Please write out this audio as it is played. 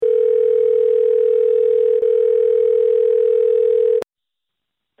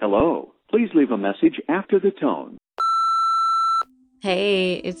Please leave a message after the tone.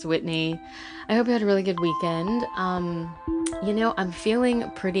 Hey, it's Whitney. I hope you had a really good weekend. I'm feeling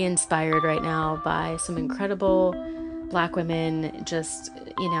pretty inspired right now by some incredible Black women just,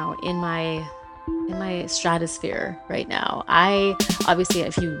 in my stratosphere right now. I obviously,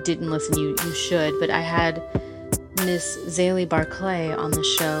 if you didn't listen, you should, but I had Miss XayLi Barclay on the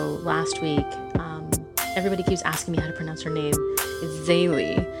show last week. Everybody keeps asking me how to pronounce her name. It's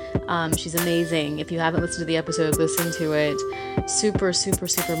XayLi. She's amazing. If you haven't listened to the episode, listen to it. Super, super,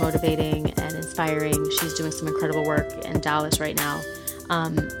 super motivating and inspiring. She's doing some incredible work in Dallas right now.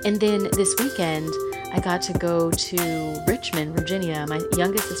 And then this weekend, I got to go to Richmond, Virginia. My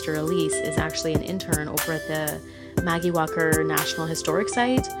youngest sister, Alyse, is actually an intern over at the Maggie Walker National Historic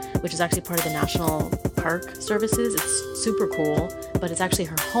Site, which is actually part of the National Park Services. It's super cool, but it's actually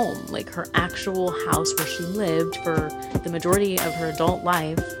her home, like her actual house where she lived for the majority of her adult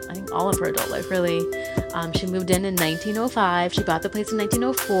life. I think all of her adult life, really. She moved in 1905. She bought the place in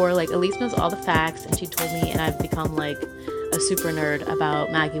 1904. Like, Alyse knows all the facts, and she told me, and I've become like a super nerd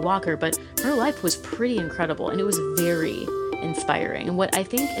about Maggie Walker, but her life was pretty incredible, and it was very inspiring. And what I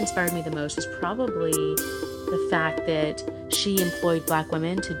think inspired me the most was probably the fact that she employed Black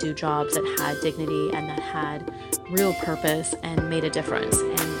women to do jobs that had dignity and that had real purpose and made a difference.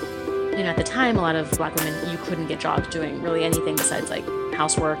 And, at the time, a lot of Black women, you couldn't get jobs doing really anything besides like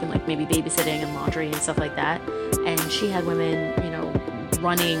housework and like maybe babysitting and laundry and stuff like that. And she had women,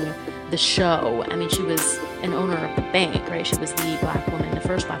 running the show. I mean, she was an owner of the bank, right? She was the Black woman, the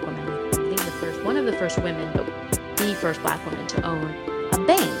first Black woman, I think one of the first women, but the first Black woman to own a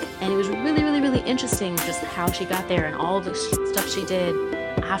bank. And it was really, really, really interesting just how she got there and all the stuff she did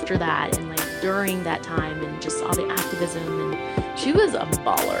after that and like during that time and just all the activism. And she was a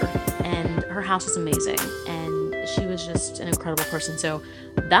baller, and her house was amazing, and she was just an incredible person. So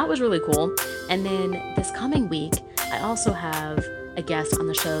that was really cool. And then this coming week, I also have a guest on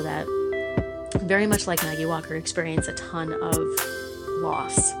the show that very much like Maggie Walker experienced a ton of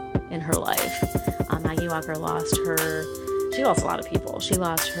loss in her life. Maggie Walker she lost a lot of people. She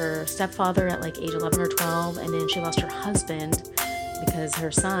lost her stepfather at like age 11 or 12, and then she lost her husband because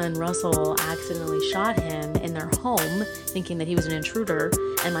her son, Russell, accidentally shot him in their home, thinking that he was an intruder.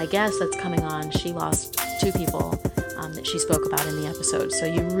 And my guest that's coming on, she lost 2 people that she spoke about in the episode. So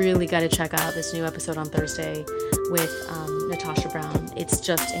you really got to check out this new episode on Thursday with Natasha Brown. It's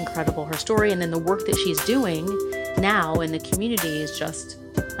just incredible, her story. And then the work that she's doing now in the community is just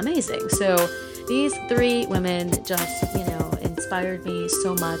amazing. So these 3 women just, inspired me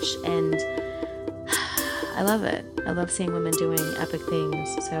so much, and I love it. I love seeing women doing epic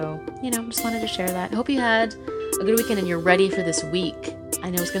things. So, just wanted to share that. I hope you had a good weekend and you're ready for this week. I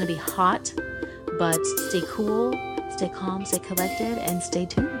know it's going to be hot, but stay cool, stay calm, stay collected, and stay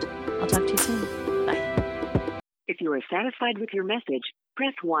tuned. I'll talk to you soon. Bye. If you are satisfied with your message,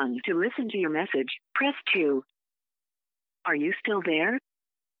 press 1. To listen to your message, press 2. Are you still there?